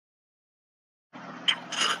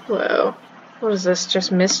Whoa. What is this,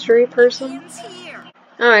 just mystery person?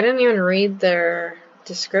 Oh, I didn't even read their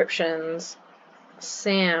descriptions.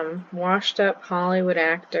 Sam, washed up Hollywood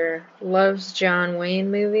actor, loves John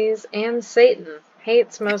Wayne movies and Satan,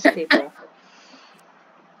 hates most people.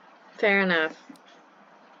 Fair enough.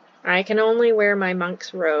 I can only wear my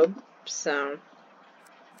monk's robe, so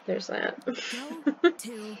there's that.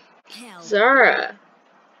 Zara,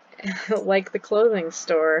 like the clothing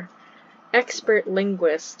store, expert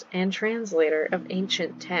linguist and translator of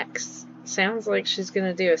ancient texts. Sounds like she's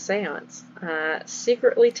gonna do a seance.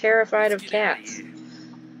 Secretly terrified of cats.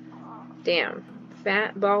 Damn.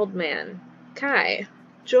 Fat, bald man. Kai.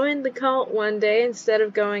 Joined the cult one day instead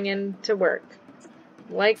of going in to work.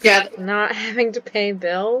 Like not having to pay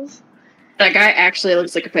bills. That guy actually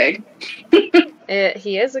looks like a pig.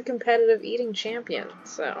 He is a competitive eating champion,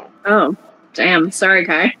 so... Oh. Damn. Sorry,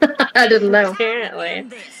 Kai. I didn't know. Apparently.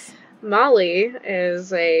 Molly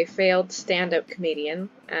is a failed stand-up comedian.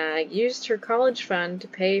 Used her college fund to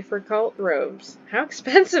pay for cult robes. How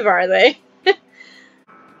expensive are they?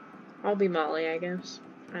 I'll be Molly, I guess.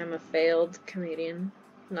 I'm a failed comedian.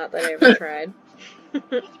 Not that I ever tried.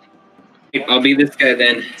 I'll be this guy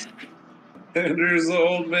then. Andrew's the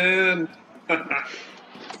old man.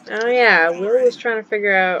 Oh yeah, Will was trying to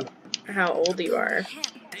figure out how old you are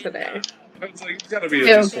today. I was like, it's gotta be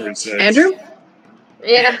at least 46. Andrew?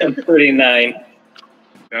 Yeah. I'm 39.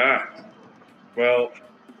 Ah. Well,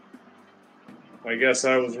 I guess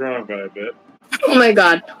I was wrong by a bit. Oh my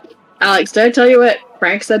god. Alex, did I tell you what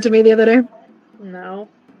Frank said to me the other day? No.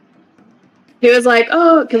 He was like,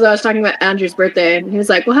 oh, because I was talking about Andrew's birthday, and he was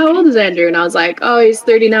like, well, how old is Andrew? And I was like, oh, he's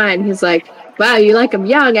 39. He's like, wow, you like him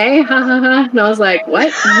young, eh? Ha ha ha. And I was like,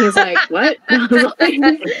 what? And he's like, what? And I was like,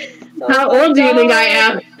 how old do you think I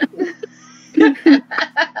am?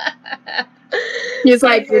 He's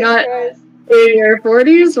like, you're not in your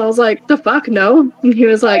 40s? And I was like, the fuck, no. And he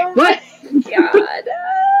was like, what? God.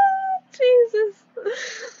 Jesus.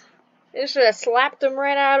 You should have slapped him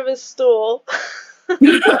right out of his stool.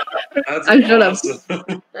 That's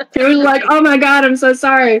awesome. He was like, oh my god, I'm so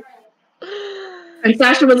sorry. And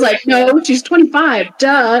Sasha was like, no, she's 25,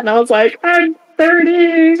 duh. And I was like, I'm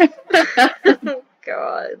 30.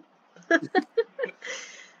 God.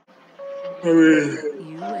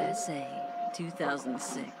 USA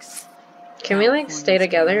 2006. Can we, like, stay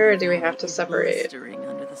together, or do we have to separate?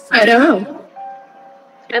 I don't know.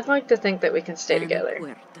 I'd like to think that we can stay together.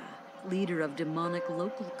 Leader of demonic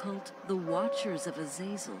local cult, the Watchers of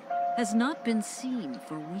Azazel, has not been seen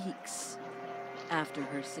for weeks. After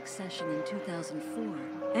her succession in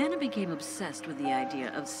 2004, Anna became obsessed with the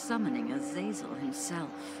idea of summoning Azazel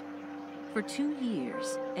himself. For 2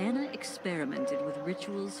 years, Anna experimented with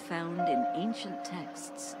rituals found in ancient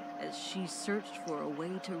texts as she searched for a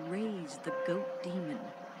way to raise the goat demon.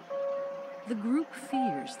 The group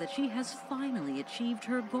fears that she has finally achieved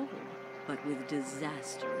her goal, but with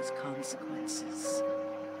disastrous consequences.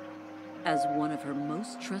 As one of her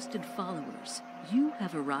most trusted followers, you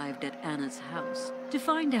have arrived at Anna's house to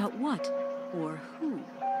find out what or who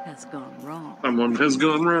has gone wrong. Someone has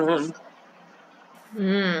gone wrong.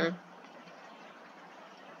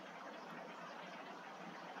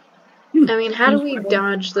 I mean, how do we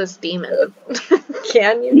dodge this demon?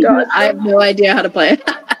 Can you dodge I have no idea how to play. It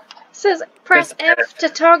says, press F to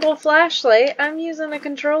toggle flashlight. I'm using a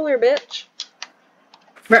controller, bitch.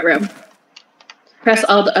 Ret room. Press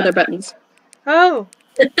all the other buttons. Oh!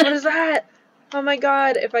 What is that? Oh my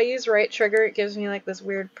god, if I use right trigger, it gives me like this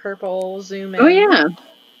weird purple zoom in. Oh yeah.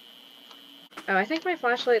 Oh, I think my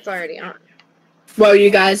flashlight's already on. Well, you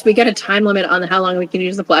guys, we get a time limit on how long we can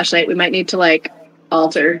use the flashlight. We might need to, like,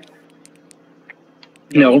 alter.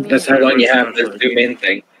 No, that's how long you have the zoom in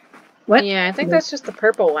thing. What? Yeah, I think that's just the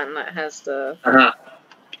purple one that has the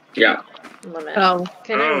Yeah. limit. Oh.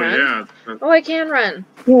 Can I run? Yeah. Oh, I can run.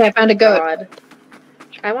 Yeah, I found a goat. God.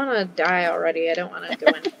 I want to die already. I don't want to go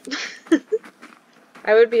in.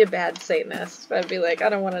 I would be a bad Satanist. I'd be like, I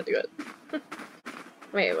don't want to do it.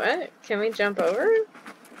 Wait, what? Can we jump over?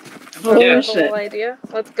 Oh, Yeah. shit. Whole idea.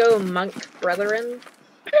 Let's go, monk brethren.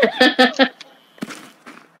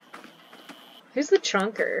 Who's the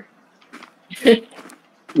chunker?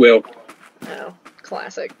 Will. Oh,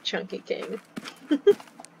 classic chunky king.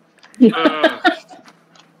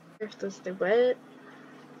 If this do what?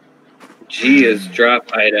 G is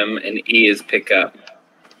drop item and E is pick up.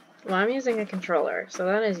 Well, I'm using a controller, so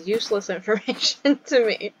that is useless information to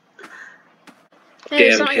me. Hey,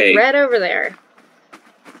 there's something cake. red over there.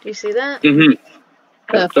 Do you see that? The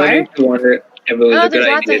fire? I wonder if it was Oh, a good there's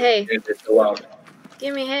lots idea of hay. to do this a while.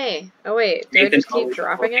 Give me hay. Oh wait, do I Nathan's just keep always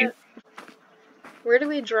dropping talking. it? Where do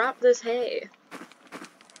we drop this hay?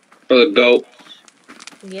 For the goat.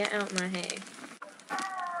 Get out my hay.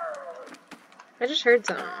 I just heard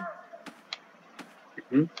something.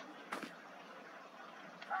 Hmm?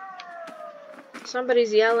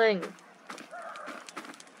 Somebody's yelling.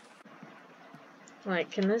 Like,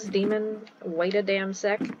 can this demon wait a damn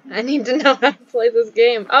sec? I need to know how to play this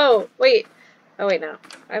game. Oh, wait. Oh, wait, no.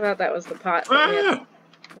 I thought that was the pot. But we had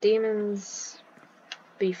demons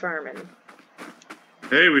be farming.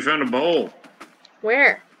 Hey, we found a bowl.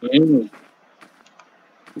 Where?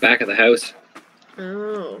 Back of the house.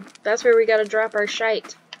 Oh, that's where we gotta drop our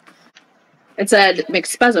shite. It said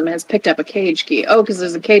McSpasm has picked up a cage key. Oh, because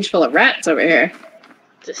there's a cage full of rats over here.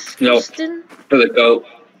 Disgusting. For the goat.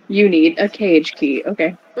 You need a cage key.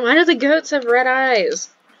 Okay. Why do the goats have red eyes?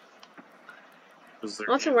 Was there-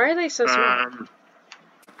 Also, why are they so small?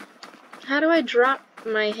 How do I drop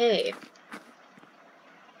my hay?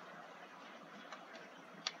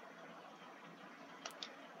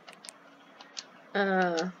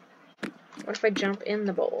 What if I jump in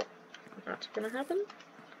the bowl? Not gonna happen?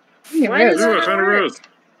 Why does Ooh, I that found a not work? rose.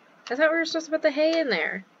 I thought we were supposed to put the hay in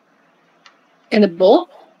there. In the bowl?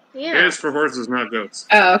 Yeah. It's for horses, not goats.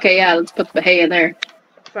 Oh, okay, yeah, let's put the hay in there.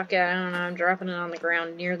 Fuck yeah, I don't know. I'm dropping it on the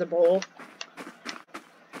ground near the bowl.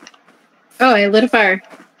 Oh, I lit a fire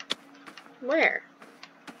Where?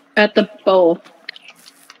 at the bowl.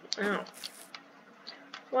 Oh.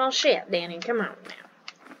 Well, shit, Danny. Come on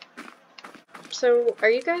now. So, are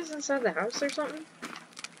you guys inside the house or something?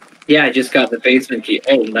 Yeah, I just got the basement key.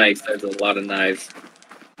 Oh, nice. There's a lot of knives.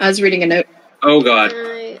 I was reading a note. Oh, God.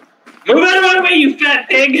 Move out of my way, you fat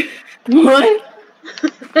pig! What?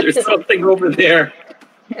 There's something over there.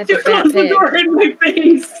 It's You a fat closed the pig. door in my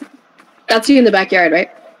face! That's you in the backyard, right?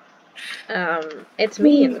 It's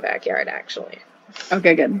me in the backyard, actually.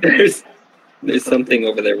 Okay, good. There's something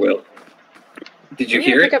over there, Will. Did you I'm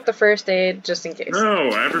gonna hear pick it? up the first aid just in case. No,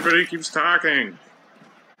 everybody keeps talking.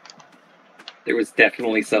 There was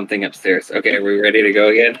definitely something upstairs. Okay, are we ready to go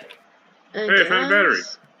again? I Hey, I found a battery.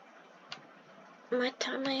 guess. My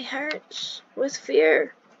tummy hurts with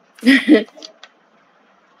fear. Oh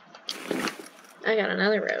I got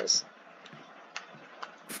another rose.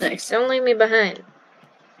 Nice. Don't leave me behind.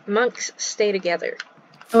 Monks stay together.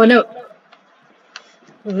 Oh, no.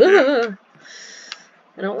 Ugh.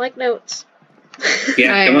 I don't like notes.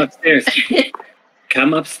 Yeah, come upstairs.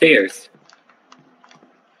 Come upstairs.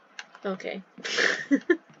 Okay.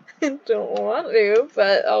 I don't want to,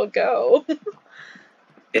 but I'll go.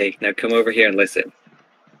 Okay, now come over here and listen.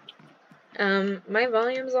 My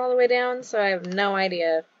volume's all the way down, so I have no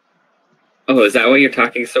idea. Oh, is that why you're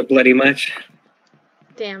talking so bloody much?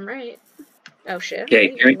 Damn right. Oh shit.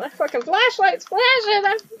 Okay, Wait, my fucking flashlight's flashing!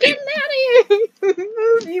 I'm getting out of here!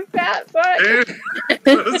 Move, you fat fuck! Danny,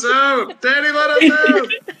 let us out! Danny, let us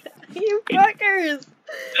out! You fuckers!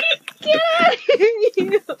 Get out of here!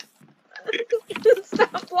 You!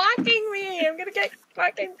 Stop blocking me! I'm gonna get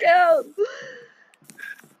fucking killed!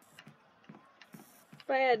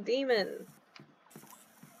 By a demon.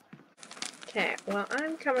 Okay, well,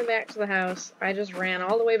 I'm coming back to the house. I just ran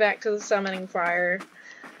all the way back to the summoning fire.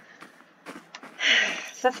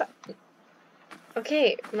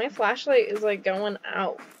 Okay, my flashlight is like going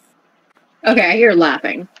out. Okay, I hear her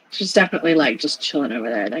laughing. She's definitely like just chilling over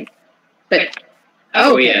there, like. But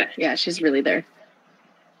Oh, okay. yeah. Yeah, she's really there.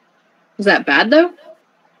 Is that bad though?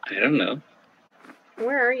 I don't know.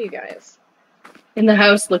 Where are you guys? In the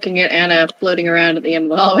house, looking at Anna floating around at the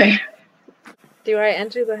end of the hallway. Do I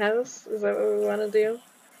enter the house? Is that what we want to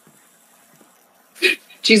do?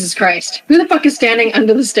 Jesus Christ! Who the fuck is standing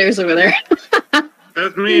under the stairs over there?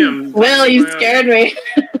 That's me. I'm Will, you scared me.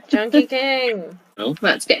 Junkie King! Well,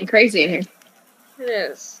 it's getting crazy in here. It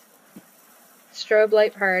is. Strobe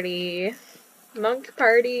light party. Monk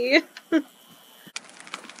party.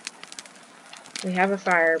 We have a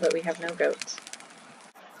fire, but we have no goats.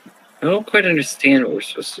 I don't quite understand what we're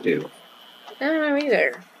supposed to do. I don't know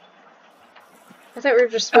either. I thought we were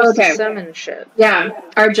just supposed Okay. to summon shit. Yeah,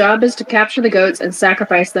 our job is to capture the goats and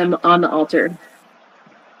sacrifice them on the altar.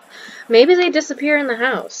 Maybe they disappear in the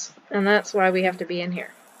house, and that's why we have to be in here.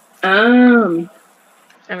 Um,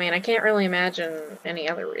 I mean, I can't really imagine any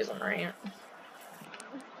other reason, right?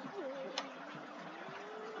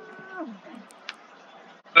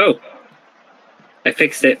 Oh! I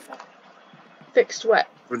fixed it. Fixed what?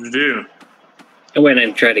 What'd you do? I went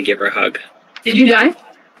and tried to give her a hug. did you die?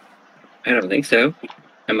 I don't think so.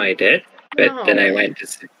 I might did. But No. then I went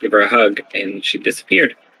to give her a hug and she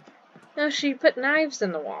disappeared. No, she put knives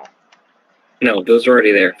in the wall. No, those were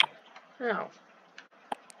already there. Oh.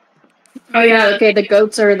 Oh yeah, okay, the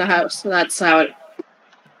goats are in the house, so that's how it...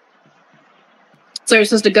 So you're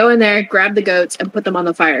supposed to go in there, grab the goats, and put them on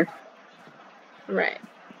the fire. Right.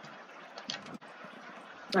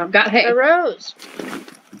 I've got hay. A rose.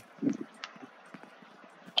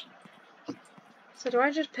 So do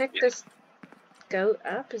I just pick this goat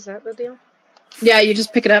up? Is that the deal? Yeah, you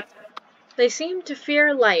just pick it up. They seem to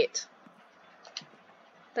fear light.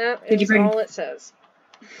 That Did you is bring- all it says.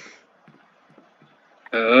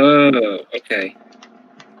 Oh, okay.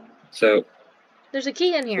 So, There's a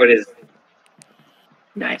key in here. what is...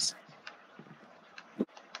 Nice.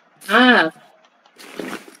 Ah,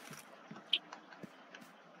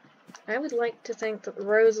 I would like to think that the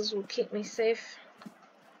roses will keep me safe.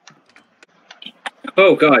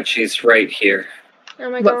 Oh god, she's right here. Oh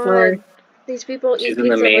my what god. for? These people She's eat in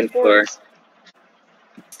the pizza main with floor. forks.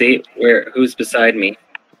 See? Who's beside me?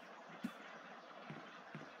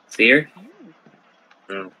 See her?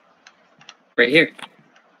 No. Right here.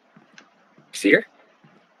 See her?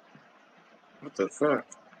 What the fuck?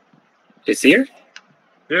 Do you see her?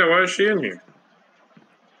 Yeah, why is she in here?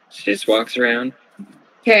 She just walks around.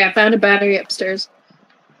 Okay, I found a battery upstairs.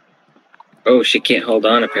 Oh, she can't hold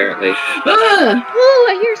on, apparently. Ah! Oh,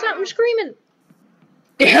 I hear something screaming.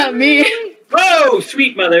 Yeah, me. Whoa,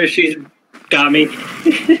 sweet mother, she's got me.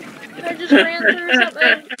 I just ran through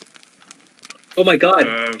something. Oh my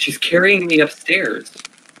god, she's carrying me upstairs.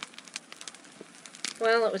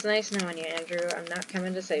 Well, it was nice knowing you, Andrew. I'm not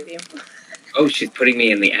coming to save you. Oh, she's putting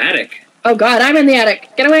me in the attic. Oh god, I'm in the attic.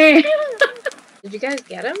 Get away! Did you guys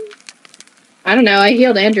get him? I don't know. I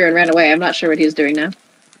healed Andrew and ran away. I'm not sure what he's doing now.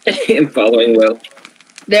 I'm following Will.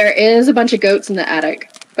 There is a bunch of goats in the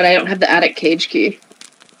attic, but I don't have the attic cage key.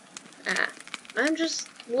 Ah, I'm just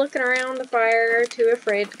looking around the fire, too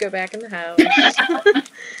afraid to go back in the house.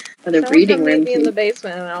 Oh, the Someone reading come room meet me in key. the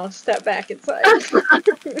basement and I'll step back inside.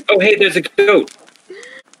 Oh, hey, there's a goat.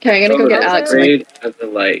 Okay, I'm gonna go get Alex. Afraid of the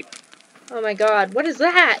light. Oh my god, what is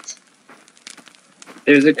that?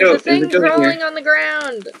 There's a There's a goat. There's thing a goat crawling here. on the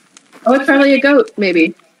ground. Oh, it's probably a goat,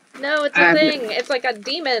 maybe. No, it's a Um, thing. It's like a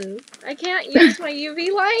demon. I can't use my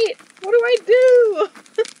UV light. What do I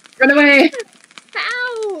do? Run away!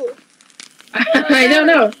 How? I don't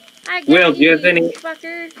know. I got Will, do you have any-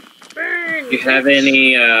 fucker? Burn. Do you have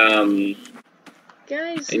any,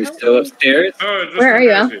 Guys, are you help still me. upstairs? Oh, it just Where are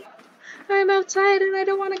you, Al? crazy. I'm outside and I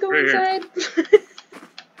don't want to go Right here. inside.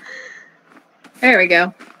 There we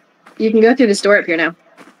go. You can go through this door up here now.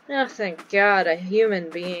 Oh, thank God, a human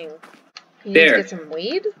being. You There. need to get some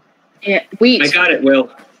weed? Yeah, wheat. I got it,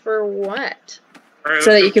 Will. For what? Alright,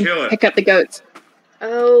 So that let's you go can kill it. pick up the goats.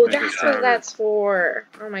 Oh, Make it that's what stronger. that's for.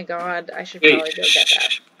 Oh my God, I should Wait, probably go get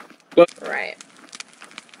shh. that. Right.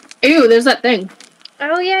 Ew, there's that thing.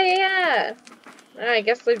 Oh, yeah. Oh, I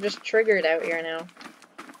guess they've just triggered out here now.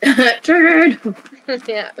 Triggered!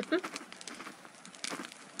 Yeah.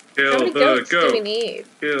 How Kill many the goats do we goat. need?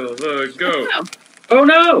 Kill the goat. Oh. Oh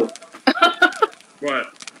no! What?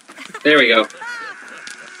 There we go.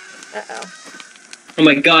 Uh-oh. Oh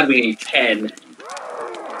my god, we need 10.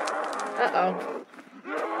 Uh-oh.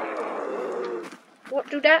 What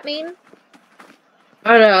do that mean?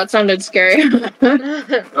 I don't know, it sounded scary.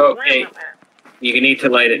 Okay. You need to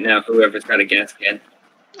light it now, whoever's got a gas can.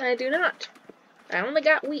 I do not. I only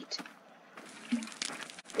got wheat.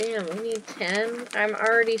 Damn, we need 10? I'm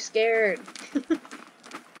already scared.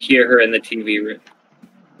 Hear her in the TV room.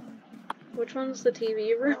 Which one's the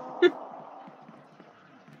TV room?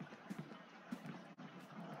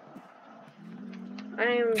 I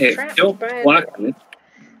am Hey, trapped don't by block me.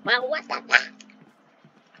 Well, what the fuck?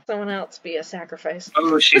 Someone else be a sacrifice.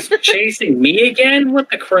 Oh, she's chasing me again? What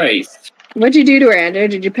the Christ? What'd you do to her, Andrew?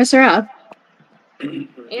 Did you piss her off? Andrew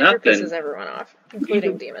Nothing. pisses everyone off,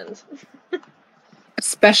 including demons.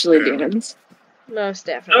 Especially Yeah. demons. Most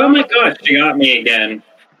definitely. Oh my gosh, she got me again.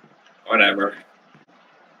 Whatever.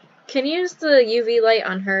 Can you use the UV light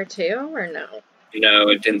on her too, or no? No,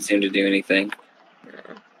 it didn't seem to do anything.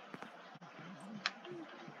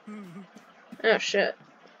 Oh shit.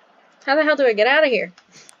 How the hell do I get out of here?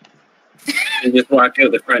 She just walked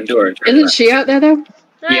out the front door. and turned Isn't left. she out there, though?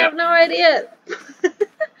 I Yeah. have no idea.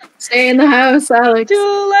 Stay in the house, Alex.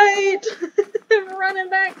 Too late! I'm running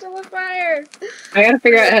back to the fire. I gotta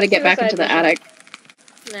figure out how to get back into the Suicide attic.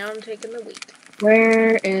 Now I'm taking the wheat.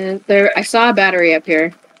 Where is there? I saw a battery up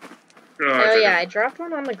here. Oh yeah, I dropped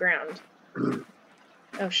one on the ground.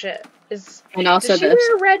 Oh shit. And also Does she this.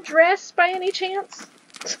 wear a red dress by any chance?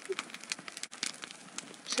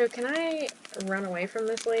 So can I run away from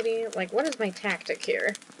this lady? Like, what is my tactic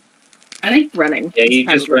here? I think running. Yeah, you is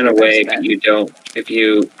just probably run the away, best but bet. you don't. If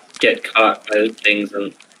you get caught by things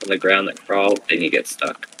on the ground that crawl, then you get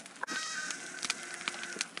stuck.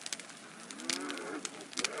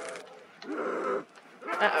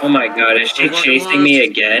 Uh-oh. Oh my god, is she chasing me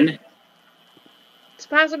again? It's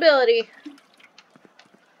a possibility.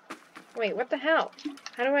 Wait, what the hell?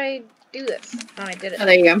 How do I do this? Oh, I did it. Oh,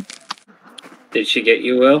 there you go. Did she get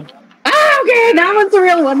you, Will? Ah, okay, that one's the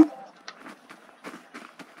real one.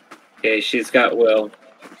 Okay, she's got Will.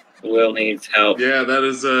 Will needs help. Yeah, that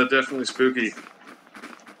is definitely spooky.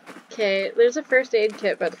 Okay, there's a first aid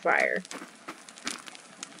kit by the fire.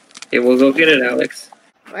 Okay, we'll go get it, Alex.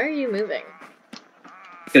 Why are you moving?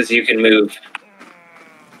 Because you can move.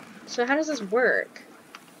 So how does this work?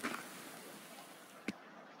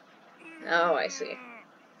 Oh, I see.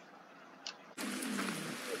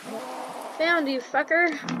 Found you,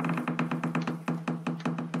 fucker.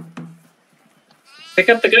 Pick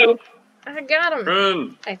up the goat. I got him.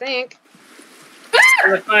 Run! I think.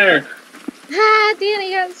 On the fire. Ah,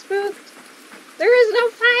 Danny got spooked. There is no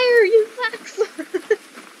fire, you fucks.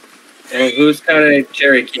 And who's got a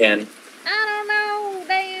jerry can? I don't know.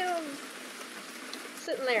 Damn.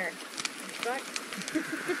 Sitting there. Fuck.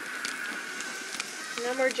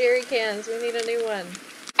 No more jerry cans. We need a new one.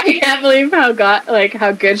 I can't believe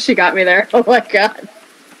how good she got me there. Oh my god.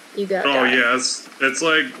 You got. Oh yeah, it's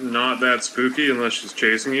like not that spooky unless she's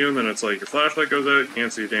chasing you, and then it's like your flashlight goes out, you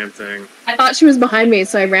can't see a damn thing. I thought she was behind me,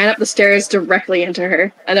 so I ran up the stairs directly into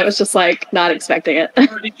her, and it was just like not expecting it.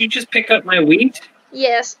 Or did you just pick up my wheat?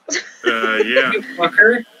 Yes. Yeah. You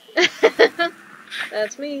fucker.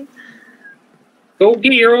 That's me. Go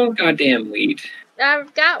get your own goddamn wheat.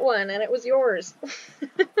 I've got one, and it was yours.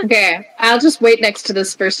 Okay, I'll just wait next to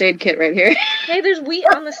this first aid kit right here. Hey, there's wheat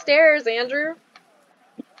on the stairs, Andrew.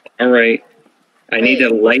 Alright. I need to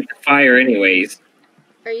light the fire anyways.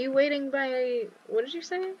 Are you waiting by... What did you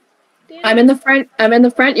say, Danny? I'm in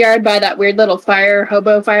the front yard by that weird little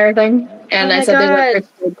hobo fire thing, and Oh I my said there's God. a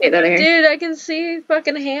first aid kit out of here. Dude, I can see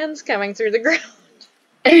fucking hands coming through the ground.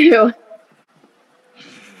 Ew.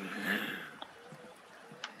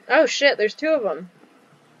 Oh shit, there's two of them.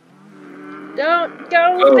 Don't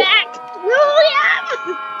go back,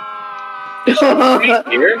 William!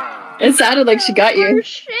 Here? It sounded like she got Oh you.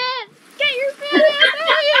 shit! Get your fat ass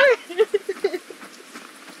out of here!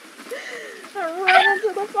 I run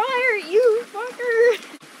into the fire, you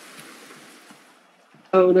fucker!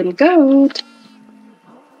 Oh, little goat.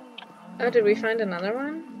 Oh, did we find another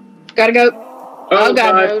one? Gotta go. Oh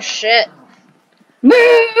god. Oh shit! Move!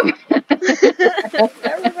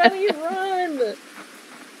 Everybody run!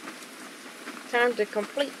 Time to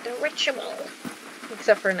complete the ritual.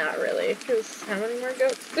 Except for not really, because how many more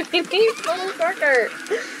goats do we need,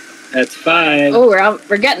 motherfucker? That's 5. Oh,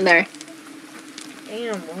 we're getting there.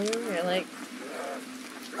 Damn, William, you're like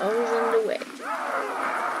always in the way.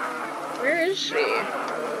 Where is she?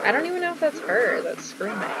 I don't even know if that's her that's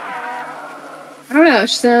screaming. I don't know,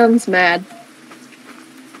 she sounds mad.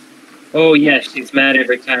 Oh yeah, she's mad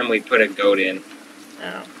every time we put a goat in.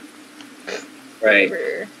 Oh. Right.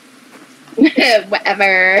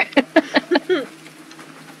 Whatever.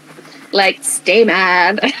 Like, stay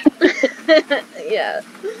mad. Yeah.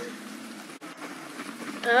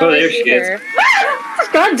 Oh, I there see she is. her.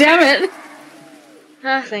 God damn it.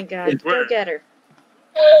 Ah, thank God. Go get her.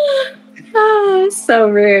 Oh, so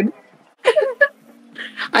rude.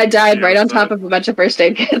 I died right on top of a bunch of first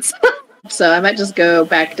aid kits. So I might just go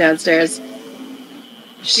back downstairs.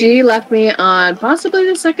 She left me on possibly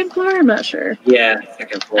the second floor, I'm not sure. Yeah,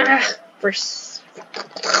 second floor. Ah,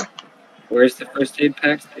 Where's the first aid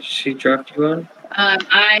packs that she dropped you on?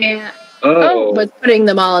 I Oh. was putting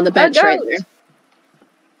them all on the bench right there.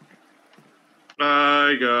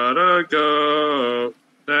 I gotta go.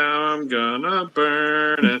 Now I'm gonna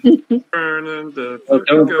burn it. Burning the Oh,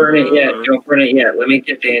 don't burn it yet. Don't burn it yet. Let me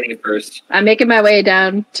get Danny first. I'm making my way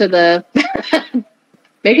down to the...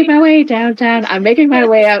 making my way downtown. I'm making my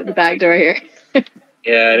way out the back door here.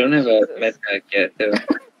 Yeah, I don't have a med pack yet, though.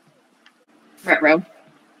 Front row.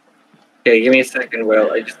 Okay, give me a second,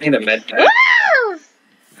 Will. I just need a med pack. Ah!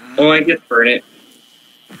 Oh, I just burn it.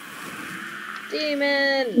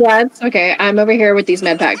 Demon! Yeah, it's okay. I'm over here with these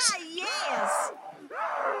med packs.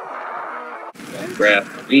 Grab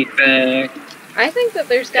the wheat bag. I think that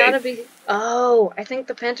there's gotta be... Oh, I think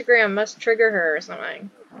the pentagram must trigger her or something.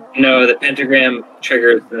 No, the pentagram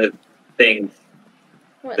triggers the things.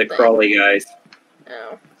 What The thing? crawly guys.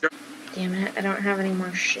 Oh. Damn it, I don't have any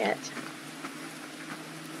more shit.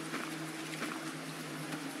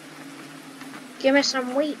 Give me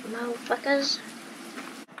some wheat, motherfuckers.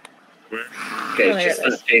 Okay, Oh, there she's it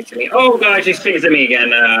is. not chasing me. Oh god, she's chasing me again.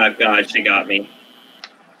 God, she got me.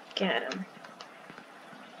 Get him.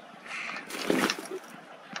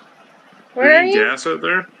 Where are Any you? gas out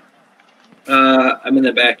there? I'm in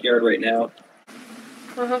the backyard right now.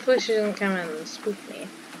 Well, hopefully she doesn't come and spook me.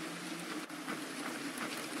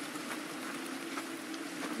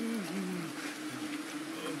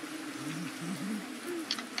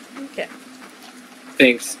 Okay.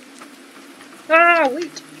 Thanks. Ah,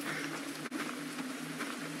 wheat! I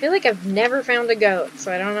feel like I've never found a goat,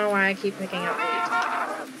 so I don't know why I keep picking up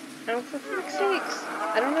wheat. Oh, for fuck's sakes.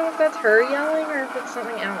 I don't know if that's her yelling or if it's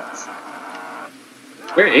something else.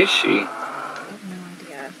 Where is she? I have no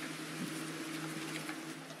idea.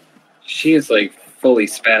 She is like fully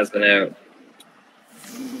spazzing out.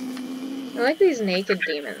 I like these naked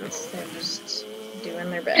demons. They're just doing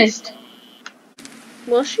their best.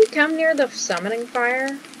 Will she come near the summoning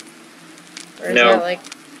fire? Or is No. that, like,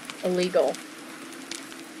 illegal?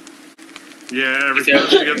 Yeah, every time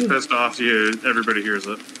she gets pissed off, everybody hears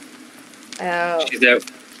it. Oh. She's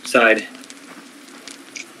outside.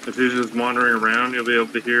 If she's just wandering around, you'll be able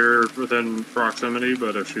to hear her within proximity,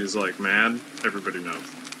 but if she's, like, mad, everybody knows.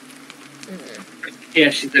 Mm-hmm. Yeah,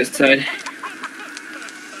 she's outside.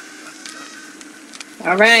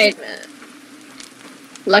 All right.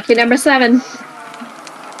 Lucky number 7.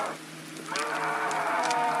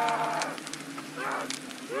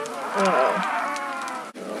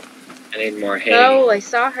 Oh. I need more hay. Oh, I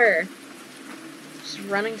saw her. She's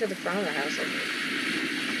running to the front of the house.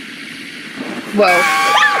 Whoa.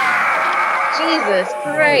 Jesus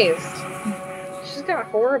Christ. She's got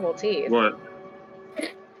horrible teeth. What?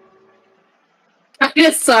 I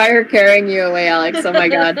just saw her carrying you away, Alex. Oh my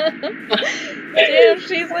god. Damn,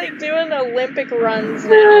 she's like doing Olympic runs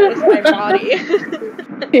now with my body.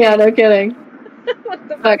 Yeah, no kidding. What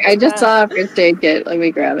the Fuck, fuck I is just that? saw a first aid kit. Let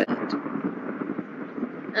me grab it.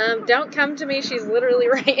 Don't come to me, she's literally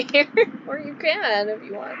right here. Or you can if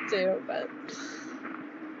you want to, but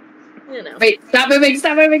you know. Wait, stop moving,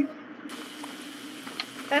 stop moving!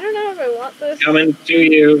 I don't know if I want this. Coming to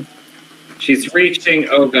you. She's reaching.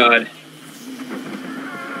 Oh god.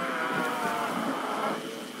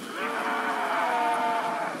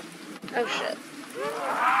 Oh shit.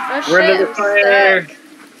 Oh Run shit, to the I'm fire. stuck.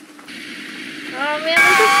 Oh man,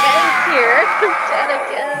 there's a fence here. I'm dead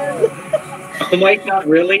again. Oh my god,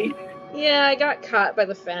 really? Yeah, I got caught by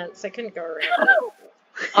the fence. I couldn't go around it.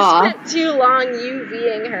 Aw. I spent too long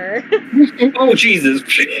UVing her. Oh Jesus.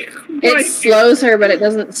 It slows her, but it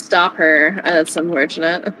doesn't stop her. That's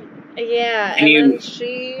unfortunate. Yeah, Can and you- then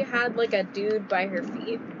she had like a dude by her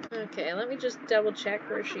feet. Okay, let me just double check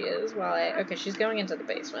where she is while okay, she's going into the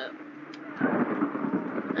basement.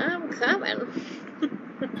 I'm coming.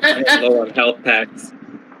 I'm low on health packs.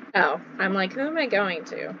 Oh, I'm like, who am I going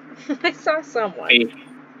to? I saw someone. Me.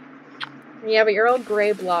 Yeah, but you're all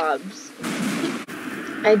gray blobs.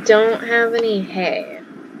 I don't have any hay.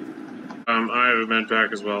 I have a med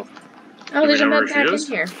pack as well. Oh, Do we there's a know where med she pack in is?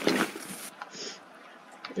 here.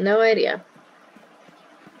 No idea.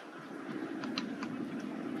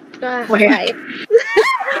 Ah, Where? bye.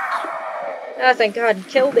 Oh, thank God.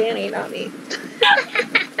 Kill Danny, not me.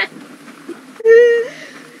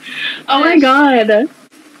 Oh my god!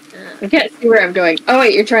 I can't see where I'm going. Oh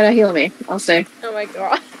wait, you're trying to heal me. I'll stay. Oh my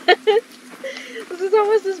God. This is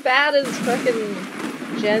almost as bad as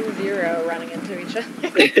fucking Gen Zero running into each other.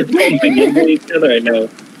 Bumping into each other, I know.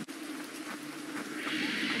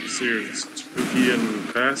 So you're spooky and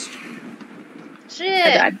fast? Shit!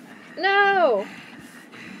 I died. No!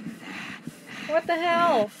 What the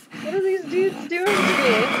hell? What are these dudes doing to me?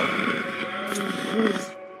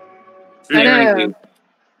 I know.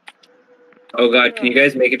 Oh god, can you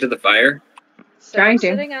guys make it to the fire? So Trying I'm to.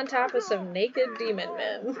 sitting on top of some naked demon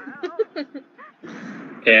men.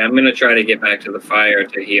 Okay, I'm gonna try to get back to the fire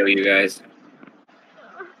to heal you guys.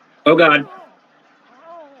 Oh god.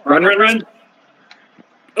 Run, run, run!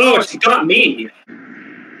 Oh, she got me!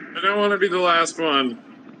 I don't want to be the last one.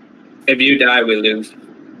 If you die, we lose.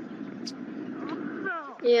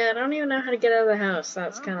 Yeah, I don't even know how to get out of the house.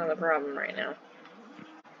 That's kind of the problem right now.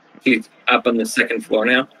 She's up on the 2nd floor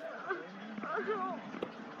now.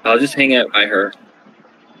 I'll just hang out by her.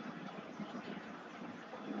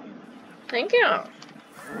 Thank you.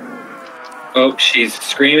 Oh, she's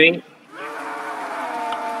screaming.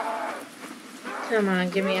 Come on,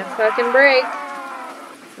 give me a fucking break.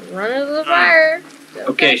 Run into the fire. Don't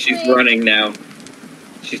Okay, touch she's me. running now.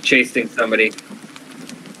 She's chasing somebody.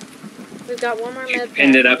 We've got one more She's med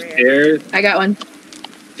pinned pack it over here. upstairs. I got one.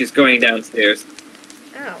 She's going downstairs.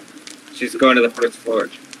 Ow. She's going to the 1st floor.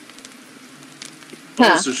 Oh,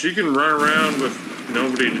 Huh. so she can run around with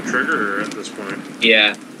nobody to trigger her at this point.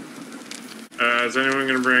 Yeah. Is anyone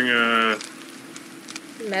going to bring a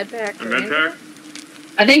Med pack. med Ranger? pack?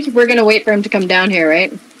 I think we're gonna wait for him to come down here,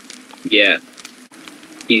 right? Yeah.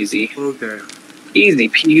 Easy. Okay. Easy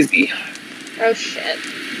peasy. Oh shit.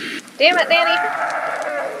 Damn it, Danny.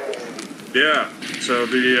 Yeah, so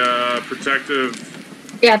be protective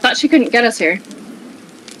Yeah, I thought she couldn't get us here.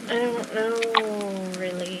 I don't know,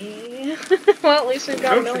 really. Well, at least we've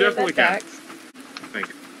got a Nope, she million definitely med can. packs. Thank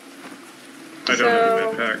you. I don't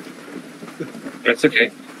have a med pack. That's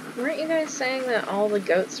okay. Weren't you guys saying that all the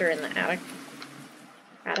goats are in the attic?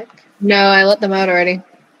 Attic? No, I let them out already.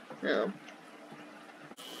 No.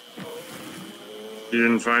 You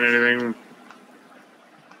didn't find anything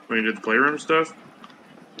when you did the playroom stuff?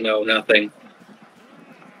 No, nothing.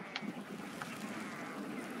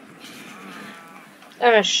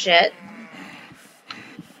 Oh, shit.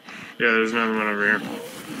 Yeah, there's another one over here.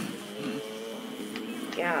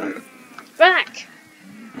 Got him. Back!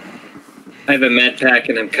 I have a med pack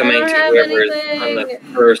and I'm coming don't to have whoever's anything. on the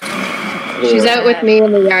first floor. She's out with me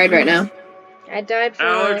in the yard right now. I died for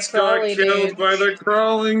Alex the crawly got killed dudes. by the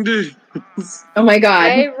crawling dudes. Oh my god.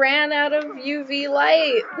 I ran out of UV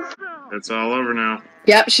light. It's all over now.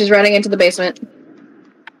 Yep, she's running into the basement.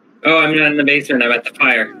 Oh, I'm not in the basement. I'm at the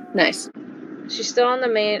fire. Nice. She's still on the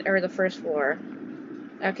main or the first floor.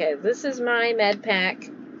 Okay, this is my med pack.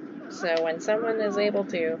 So when someone is able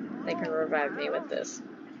to, they can revive me with this.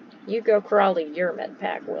 You go crawly, your med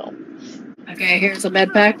pack will. Okay, here's a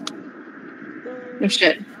med pack. Oh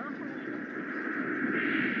shit.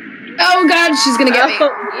 Oh god, she's gonna get me.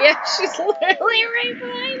 Oh, yeah, she's literally right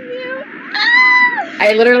behind you. Ah!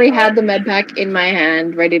 I literally had the med pack in my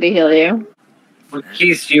hand, ready to heal you. What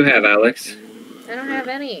keys do you have, Alex? I don't have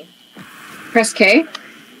any. Press K.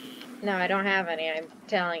 No, I don't have any. I'm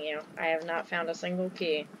telling you. I have not found a single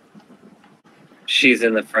key. She's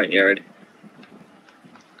in the front yard.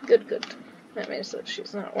 Good, good. That means that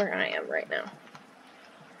she's not where I am right now.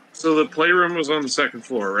 So the playroom was on the second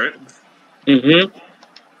floor, right? Mm-hmm.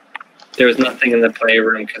 There was nothing in the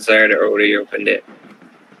playroom because I had already opened it.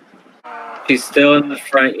 She's still in the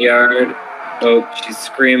front yard. Oh, she's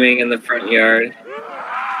screaming in the front yard.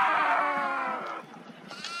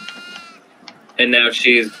 And now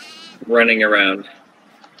she's running around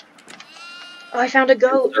Oh, I found a in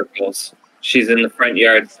goat. circles. She's in the front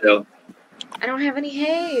yard still. I don't have any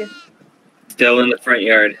hay. Still in the front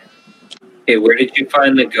yard. Okay, where did you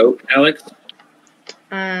find the goat, Alex?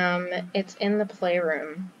 It's in the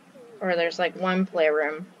playroom. Or there's like one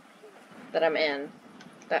playroom that I'm in.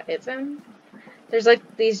 That it's in? There's like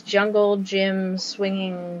these jungle gym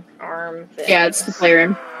swinging arm things. Yeah, it's the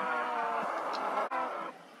playroom.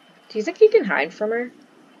 Do you think you can hide from her?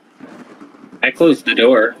 I closed the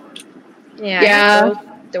door. Yeah, Yeah.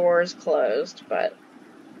 both doors closed, but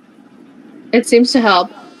It seems to help.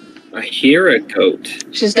 I hear a goat.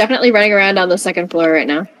 She's definitely running around on the second floor right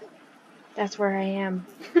now. that's where I am.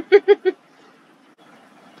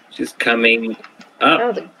 She's coming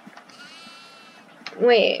up. Oh,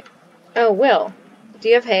 wait. Oh, Will. Do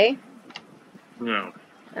you have hay? No.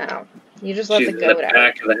 Oh. You just let She's the in goat the out.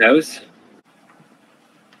 back of the house.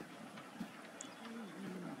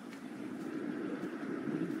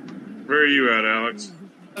 Where are you at, Alex?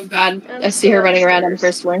 Oh god, I'm I see her still running around on the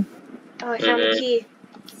upstairs. first floor. Oh, I found the Mhm. key.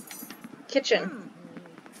 Kitchen.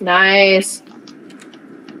 Nice.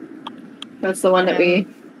 That's the one that we...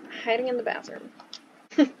 Hiding in the bathroom.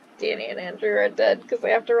 Danny and Andrew are dead because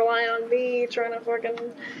they have to rely on me trying to fucking...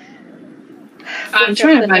 I'm fix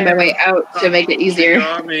trying up to the find my narrow- way out to make it She easier.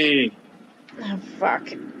 got me. Oh, fuck.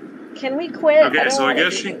 Can we quit? Okay, don't so I wanna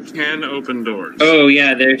guess do she this. can open doors. Oh,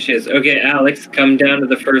 yeah, there she is. Okay, Alex, come down to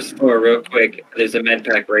the first floor real quick. There's a med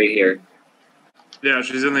pack right here. Yeah,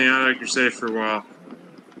 she's in the attic. You're safe for a while.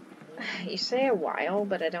 You say a while,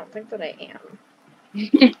 but I don't think that I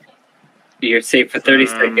am. You're safe for 30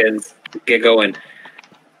 seconds. Get going.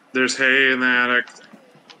 There's hay in the attic.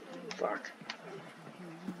 Fuck.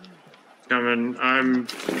 Coming. I'm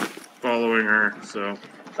following her, so.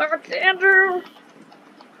 Fuck, Andrew!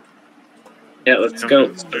 Yeah, let's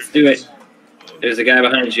go. Let's do it. There's a guy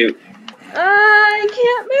behind you. I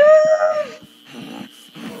can't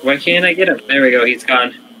move! Why can't I get him? There we go. He's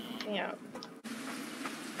gone. Yeah.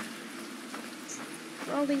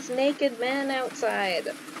 All these naked men outside.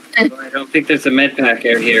 Well, I don't think there's a med pack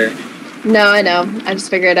out here. No, I know. I just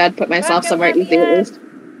figured I'd put myself Fucking somewhere let me easy at in. least.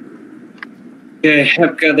 Okay,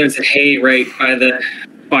 oh god, there's a hay right by the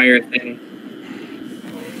fire thing.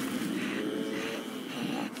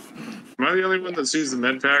 Am I the only one that sees the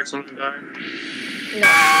med packs when I die? No. Jesus.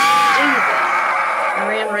 I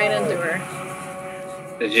ran right into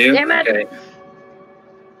her. Did you? Damn it. Okay.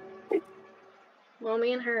 Well,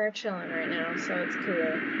 me and her are chilling right now, so it's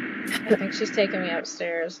cool. I think she's taking me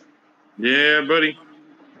upstairs. Yeah, buddy.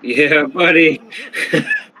 Yeah, buddy. Okay,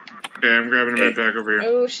 I'm grabbing a med pack over here.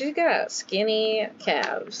 Oh, she's got skinny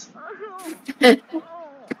calves. Oh.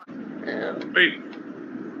 Wait.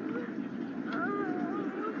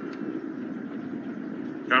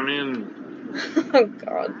 I'm in. Oh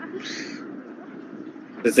god.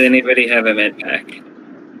 Does anybody have a med pack?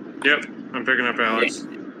 Yep, I'm picking up Alex.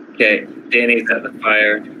 Okay, Danny's at the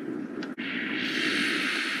fire.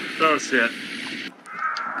 Oh shit.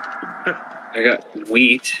 I got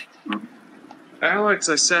wheat. Alex,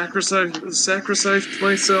 I sacrificed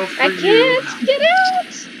myself for I you. can't get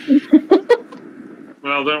out!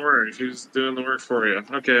 Well, don't worry. She's doing the work for you.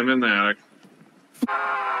 Okay, I'm in the attic.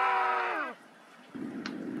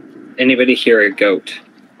 Anybody hear a goat?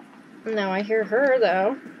 No, I hear her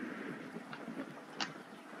though.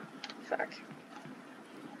 Fuck.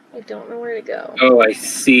 I don't know where to go. Oh, I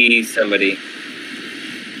see somebody.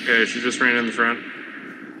 Okay, she just ran in the front.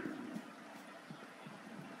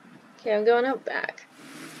 Okay, I'm going out back.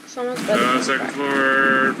 Someone's better. Second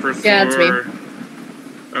floor, first Yeah, it's me. floor.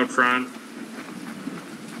 Up front.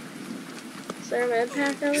 Is there a med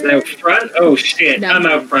pack over Is there? out front? Oh shit, No. I'm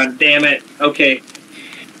out front, damn it. Okay.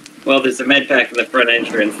 Well, there's a med pack in the front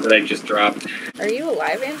entrance that I just dropped. Are you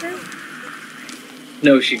alive, Andrew?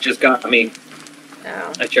 No, she just got me.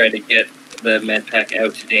 Oh. I tried to get the med pack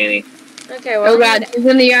out to Danny. Okay, well. Oh god, she's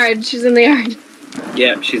in the yard. She's in the yard.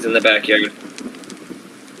 Yeah, she's in the backyard.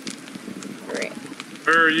 Great.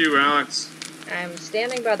 Where are you, Alex? I'm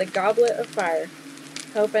standing by the goblet of fire.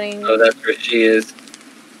 Hoping. Oh, that's where she is.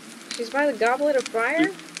 She's by the goblet of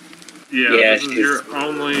fire? Yeah, Yeah, this is she's your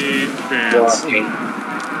only chance. Walking.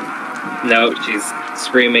 No, she's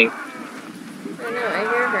screaming. Oh no, I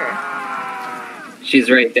hear her. She's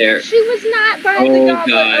right there. She was not by the Oh, goblet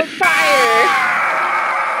God. of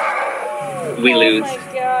fire! We lose. Oh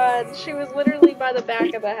my god, she was literally by the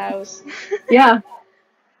back of the house. Yeah.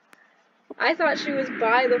 I thought she was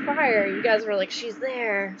by the fire. You guys were like, she's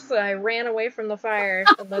there. So I ran away from the fire,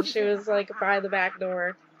 and then she was like by the back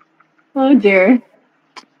door. Oh dear.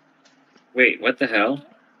 Wait, what the hell?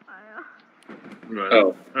 But,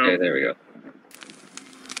 Oh, okay, there we go.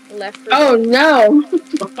 Left for Oh no.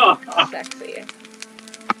 sexy.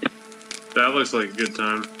 that looks like a good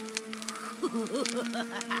time.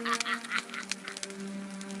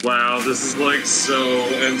 Wow, this is like so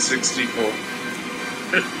N64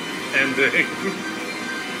 ending.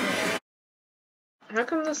 How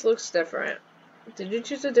come this looks different? Did you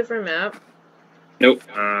choose a different map? Nope.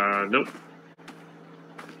 Nope.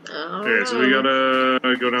 Oh. Okay, so we gotta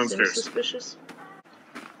go Seems downstairs. suspicious.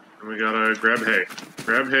 And we gotta grab hay.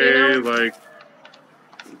 Grab hay, You know- like...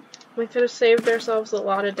 We could have saved ourselves a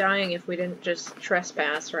lot of dying if we didn't just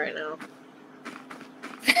trespass right now.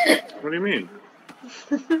 What do you mean?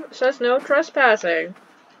 It says no trespassing.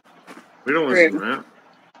 We don't listen to that.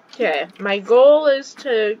 Okay, my goal is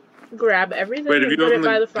to grab everything Wait, have and you put it opened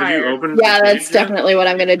by the have you fire. opened Yeah, the that's cage yet? definitely what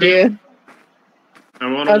I'm gonna do.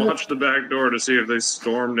 I want to watch the back door to see if they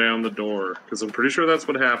storm down the door, because I'm pretty sure that's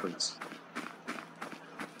what happens.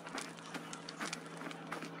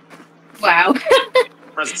 Wow.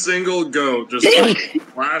 A single goat just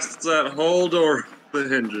blasts that whole door the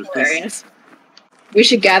hinges. Hilarious. We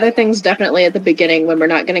should gather things definitely at the beginning when we're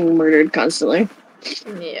not getting murdered constantly.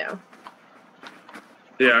 Yeah.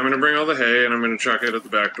 Yeah, I'm gonna bring all the hay and I'm gonna chuck it at the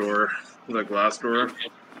back door, the glass door,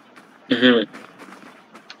 Mm-hmm.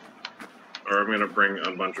 or I'm gonna bring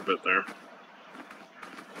a bunch of it there.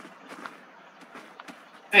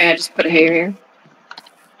 I just put a hay here.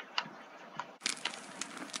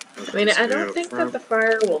 I mean, I don't think that the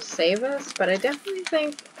fire will save us, but I definitely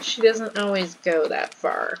think she doesn't always go that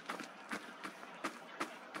far.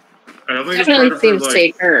 I don't think Definitely it's part of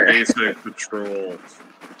seems her, like, safer. basic patrol.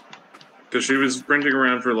 Because she was sprinting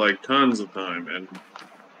around for like tons of time and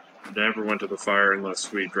never went to the fire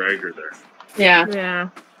unless we dragged her there. Yeah. Yeah.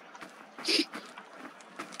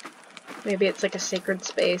 Maybe it's like a sacred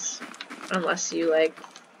space, unless you like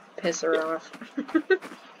piss her off.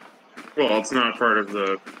 Well, it's not part of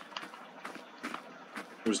the...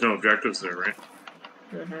 There's no objectives there, right?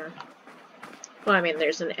 Mm-hmm. Well, I mean,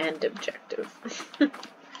 there's an end objective.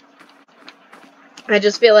 I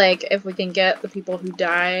just feel like if we can get the people who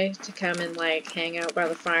die to come and like hang out by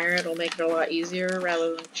the fire, it'll make it a lot easier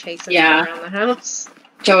rather than chasing them around the house.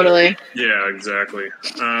 Totally. Yeah, exactly.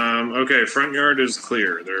 Okay, front yard is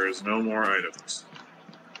clear. There is no more items.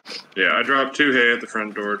 Yeah, I dropped 2 hay at the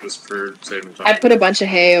front door just for saving time. I put a bunch of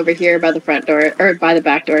hay over here by the front door, or by the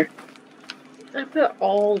back door. I put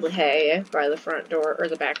all the hay by the front door, or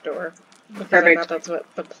the back door, because Perfect. I thought that's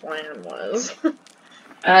what the plan was.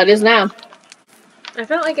 It is now. I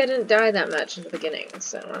felt like I didn't die that much in the beginning,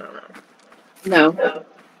 so I don't know. No.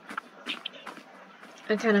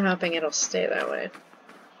 I'm kind of hoping it'll stay that way.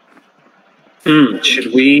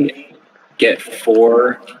 Should we get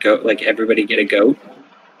 4 goat? Like everybody get a goat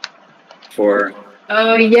for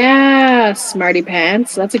Oh yeah, smarty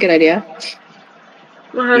pants. That's a good idea.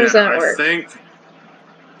 Well, how does that I work? think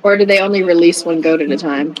Or do they only release one goat at a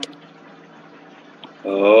time?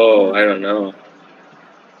 Oh, I don't know.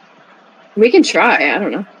 We can try. I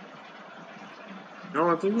don't know. no,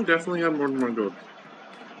 I think we definitely have more than one goat.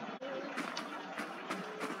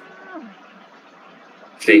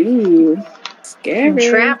 See, Ooh, I'm scary.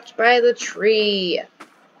 trapped by the tree.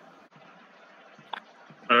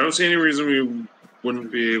 I don't see any reason we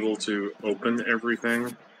wouldn't be able to open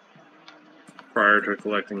everything prior to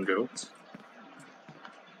collecting goats.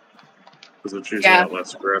 Because the tree's a lot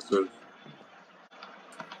less aggressive.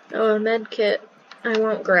 Oh, a med kit. I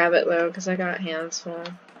won't grab it though, because I got hands full.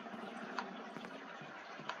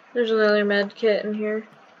 There's another med kit in here.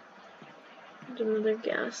 There's another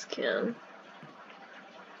gas can.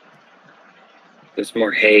 there's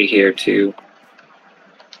more hay here too.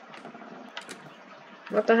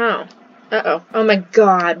 What the hell? Uh-oh. Oh my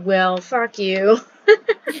god, Will, fuck you.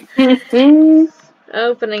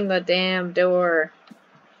 Opening the damn door.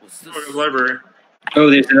 Oh, library. Oh,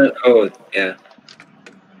 there's another. Oh, yeah.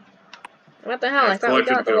 What the hell? I I've thought we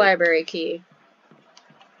collected got the goat. library key.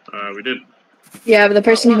 We did. Yeah, but the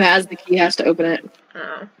person who has the key has to open it.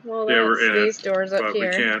 Oh, well Yeah, that's we're in these it, doors up but here.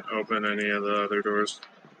 we can't open any of the other doors.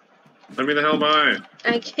 Let me the hell by.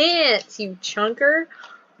 I can't, you chunker.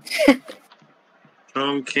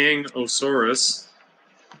 Chong King Osaurus.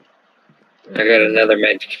 I got another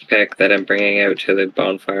magic pack that I'm bringing out to the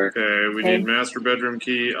bonfire. Okay, we Okay. need master bedroom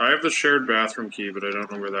key. I have the shared bathroom key, but I don't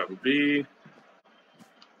know where that would be.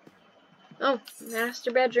 Oh,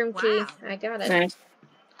 master bedroom key. Wow. I got it. Nice.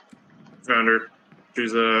 Found her.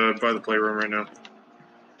 She's by the playroom right now.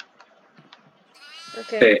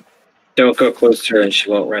 Okay. Hey, don't go close to her and she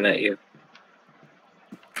won't run at you.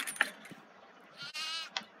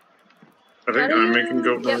 I How think do I'm you making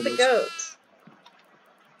goat get the noises. goats?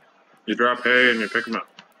 You drop hay and you pick them up.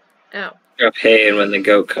 Oh. Drop hay, and when the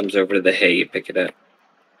goat comes over to the hay, you pick it up.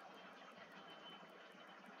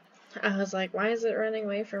 I was like, why is it running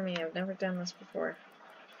away from me? I've never done this before.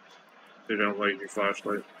 They don't light your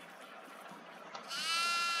flashlight.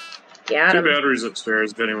 Got 2 him. batteries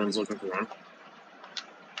upstairs if anyone's looking for one.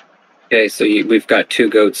 Okay, so we've got 2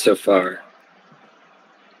 goats so far.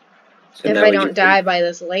 So If now I we don't can- die by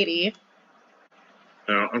this lady.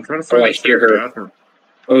 No, I'm trying to find I the hear shared her. bathroom.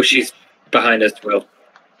 Oh, she's behind us, Will.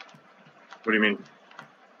 What do you mean?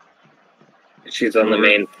 She's on the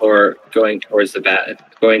main floor, going towards the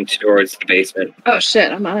basement. Oh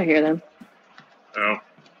shit, I'm out of here then. Oh.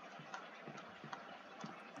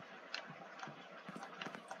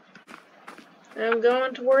 I'm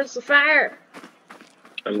going towards the fire.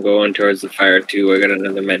 I'm going towards the fire too. I got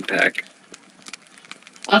another med pack.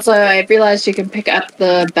 Also, I realized you can pick up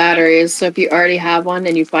the batteries, so if you already have one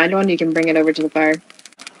and you find one, you can bring it over to the fire.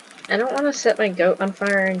 I don't want to set my goat on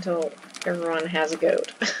fire until everyone has a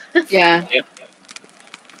goat. Yeah. Yep.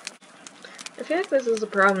 I feel like this is a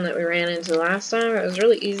problem that we ran into last time. It was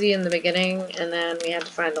really easy in the beginning, and then we had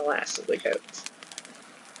to find the last of the goats.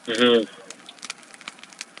 Mm-hmm.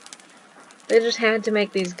 They just had to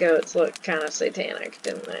make these goats look kind of satanic,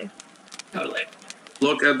 didn't they? Totally.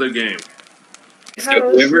 Look at the game.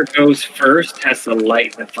 So whoever goes first has to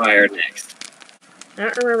light the fire next. I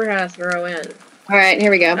don't remember how to throw in. Alright,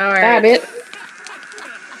 here we go. Alright. Grab it.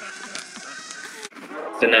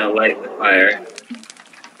 So now light the fire.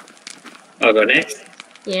 I'll go next.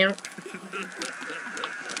 Yeah.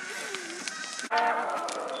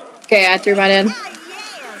 Okay, I threw mine in.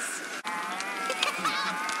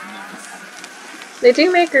 They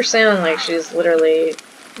do make her sound like she's literally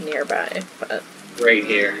nearby, but... Right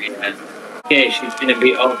here, yeah. Okay, she's gonna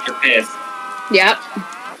be ultra pissed. Yep.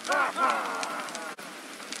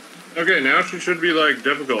 Okay, now she should be, like,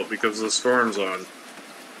 difficult because the storm's on.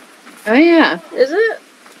 Oh yeah. Is it?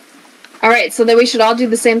 Alright, so then we should all do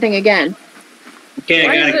the same thing again. Okay,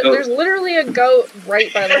 Why I is gotta it? go. There's literally a goat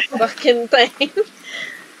right by the fucking thing.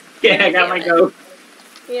 Yeah, I got my goat.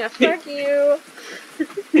 Yeah, fuck you.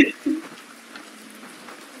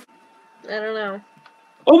 I don't know.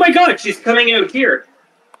 Oh my god, she's coming out here.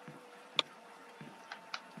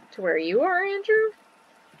 To where you are, Andrew?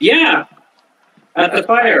 Yeah. At the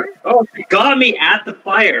fire. Oh, she got me at the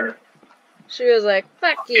fire. She was like,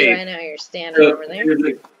 fuck you, Okay. I know you're standing So over there.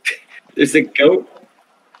 there's a goat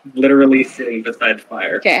literally sitting beside the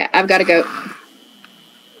fire. Okay, I've got to go.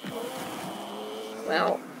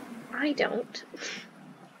 Well, I don't.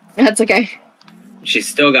 That's okay. She's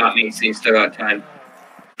still got me, so you still got time.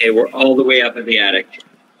 Okay, we're all the way up in the attic.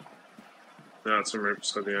 That's right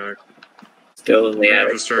beside the attic. Still in the I have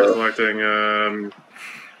attic. to start so- collecting,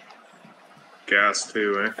 gas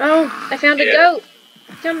too, eh? Oh, I found a Yeah. goat.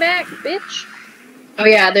 Come back, bitch. Oh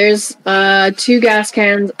yeah, there's 2 gas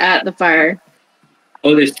cans at the fire.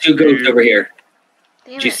 Oh, there's 2 goats over here.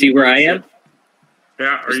 Damn Do you it. see where I am?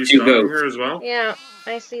 Yeah, are There's you 2 stalking goats. her as well? Yeah,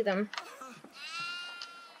 I see them.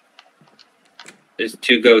 There's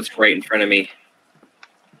 2 goats right in front of me.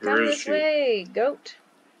 Where Come is this she? way, goat.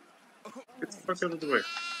 Get the fuck out of the way.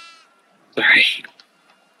 Sorry.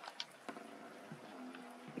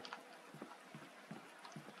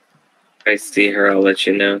 If I see her, I'll let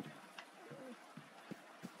you know.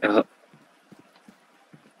 I'll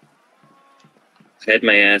head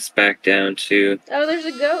my ass back down to... Oh, there's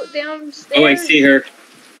a goat downstairs. Oh, I see her. Okay,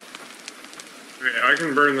 I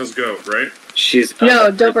can burn this goat, right? She's...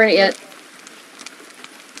 No, don't burn it yet.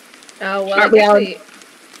 Oh, well, Aren't we out?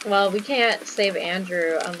 Well, we can't save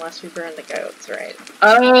Andrew unless we burn the goats, right?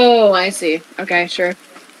 Oh, I see. Okay, sure.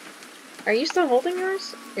 Are you still holding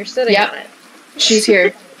yours? You're sitting Yep. on it. She's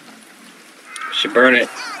here. Should burn it.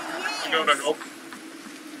 Go to help.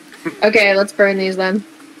 Okay, let's burn these then.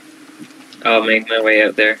 I'll make my way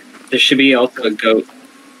out there. There should be also a goat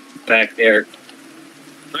back there.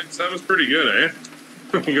 Nice, that was pretty good,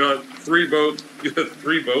 eh? You got 3 boats. You got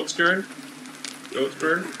 3 boats, Karen? Goats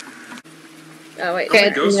burned? Oh, wait. How many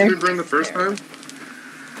Okay, ghosts there. did we burn the first time?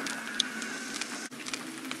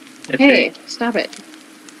 Hey, stop it.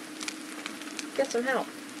 Get some help.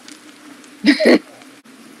 Okay,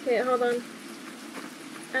 hold on.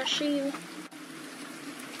 Asheen.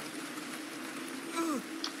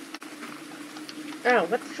 Oh,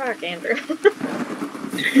 what the fuck, Andrew?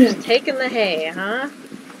 Just taking the hay, huh?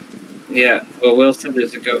 Yeah, well, Will said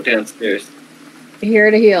there's a goat downstairs.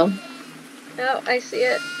 Here to heal. Oh, I see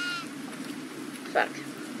it. Fuck.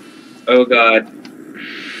 Oh, God.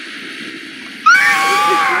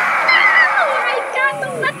 I got the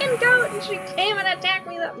fucking goat and she came and attacked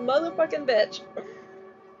me, that motherfucking bitch.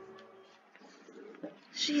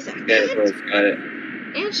 She's a Okay, Will's got it.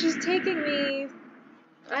 and she's taking me.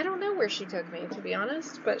 I don't know where she took me, to be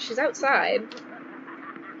honest, but she's outside. Can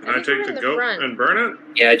I think we're take in the goat front. and burn it?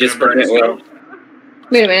 Yeah, just Can I burn it, this Will. goat?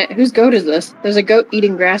 Wait a minute, whose goat is this? There's a goat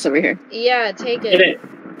eating grass over here. Yeah, take Get it. it.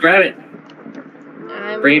 Grab it.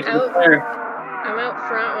 I'm Bring it to the out. fire. I'm out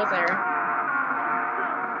front with her.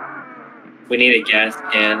 We need a gas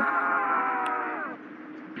can.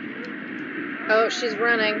 Oh, she's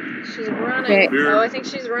running. She's running. Okay. Oh, I think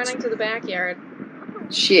she's running to the backyard.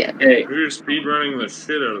 Shit. Hey. We're speedrunning the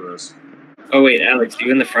shit out of this. Oh, wait, Alex,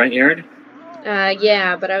 you in the front yard?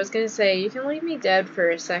 Yeah, but I was gonna say, you can leave me dead for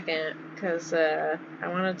a second, because, I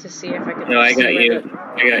wanted to see if I could... No, I got see where you.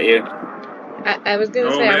 I got you. I was gonna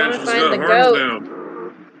Oh say, I man, want to she's find got the horns goat. down.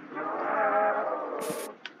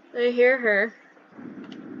 I hear her.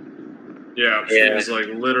 Yeah, Yeah. she's like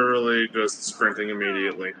literally just sprinting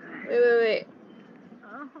immediately. Wait.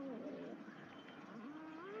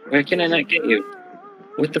 Why can I not get you?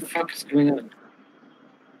 What the fuck is going on?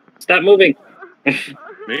 Stop moving! I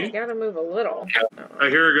Me? gotta move a little. I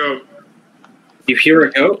hear a goat. You hear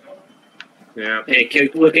a goat? Yeah. Hey,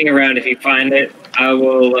 keep looking around. If you find it, I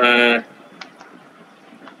will,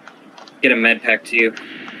 get a med pack to you.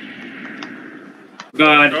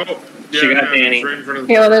 God. Oh, yeah, She got yeah, Danny. it's right in front of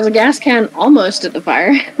the Okay, well, there's a gas can almost at the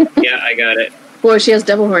fire. Yeah, I got it. Whoa, she has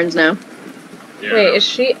devil horns now. Yeah. Wait, is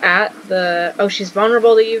she at the... Oh, she's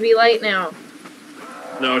vulnerable to UV light now.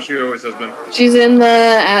 No, she always has been. She's in the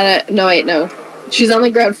attic. No, wait, no. She's on the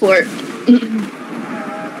ground floor.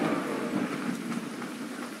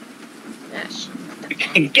 Ash.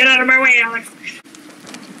 Get out of my way, Alex!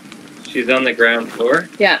 She's on the ground floor.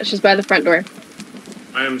 Yeah, she's by the front door.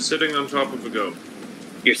 I am sitting on top of a goat.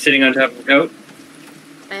 You're sitting on top of a goat.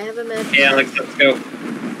 I have a med. Hey, Alex, let's go.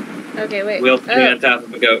 Okay, wait. Will's sitting on top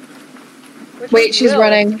of a goat. Which Wait, one's she's Will?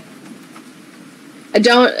 running.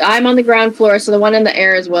 I'm on the ground floor, so the one in the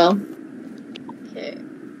air as well. Okay.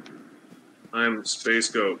 I'm space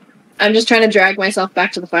goat. I'm just trying to drag myself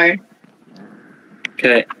back to the fire.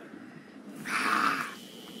 Okay.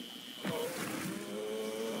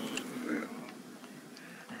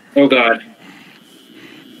 Oh, God.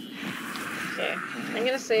 Okay. I'm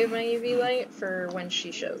gonna save my UV light for when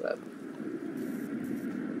she shows up.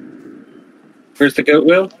 Where's the goat,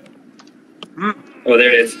 Will? Hmm. Oh, there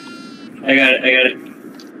it is. I got it.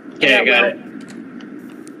 Okay, I got it.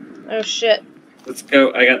 Oh shit. Let's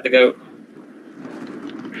go. I got the goat.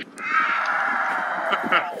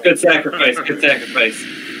 Good sacrifice. Good sacrifice.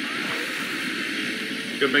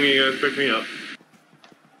 Good thing you guys picked me up.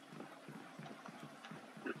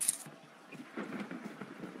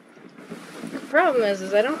 The problem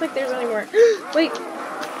is I don't think there's any more. Wait.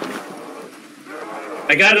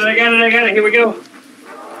 I got it. Here we go.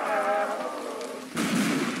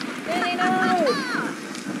 Danny, no!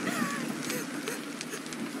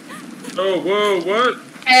 Oh, whoa, what?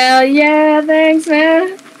 Hell yeah, thanks,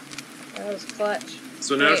 man. That was clutch.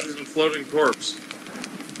 So now Wait. she's a floating corpse.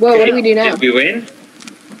 Whoa, what do we do now? Did we win?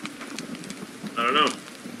 I don't know.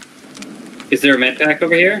 Is there a med pack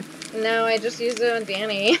over here? No, I just used it on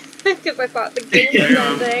Danny because I thought the game was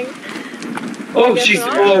Yeah. ending. Oh, guess she's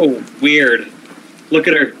not. oh weird. Look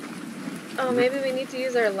at her. Oh, maybe we need to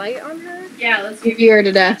use our light on her? Yeah, let's give you her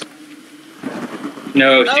to death.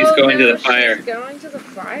 No, she's Oh, going no, to the fire. She's going to the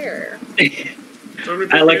fire.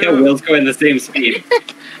 Somebody I pick like me how up. Will's going the same speed.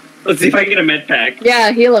 Let's see if I can get a med pack.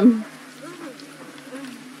 Yeah, heal him.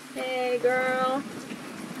 Hey, girl.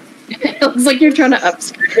 It looks like you're trying to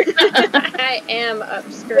upskirt. I am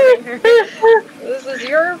upskirting her. This is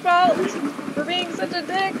your fault for being such a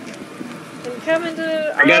dick and coming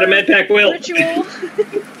to I got a our med pack, Will. ritual.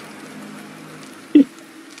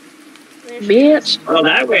 There she Bitch. Oh,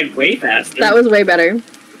 that went way faster. That was way better. is.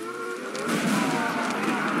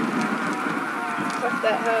 Fuck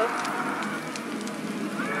that hoe.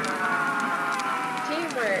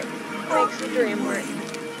 Teamwork makes the dream work.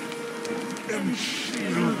 And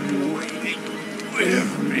she'll be waiting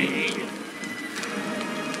with me.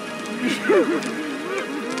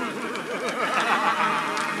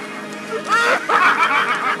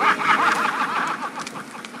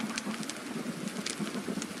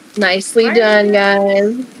 Nicely done,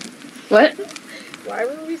 guys. What? Why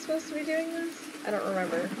were we supposed to be doing this? I don't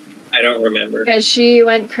remember. I don't remember. Because she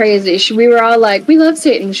went crazy. We were all like, we love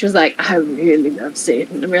Satan. She was like, I really love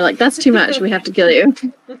Satan. And we were like, that's too much. We have to kill you.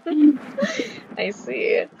 I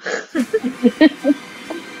see.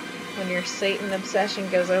 When your Satan obsession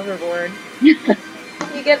goes overboard, you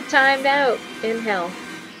get timed out in hell.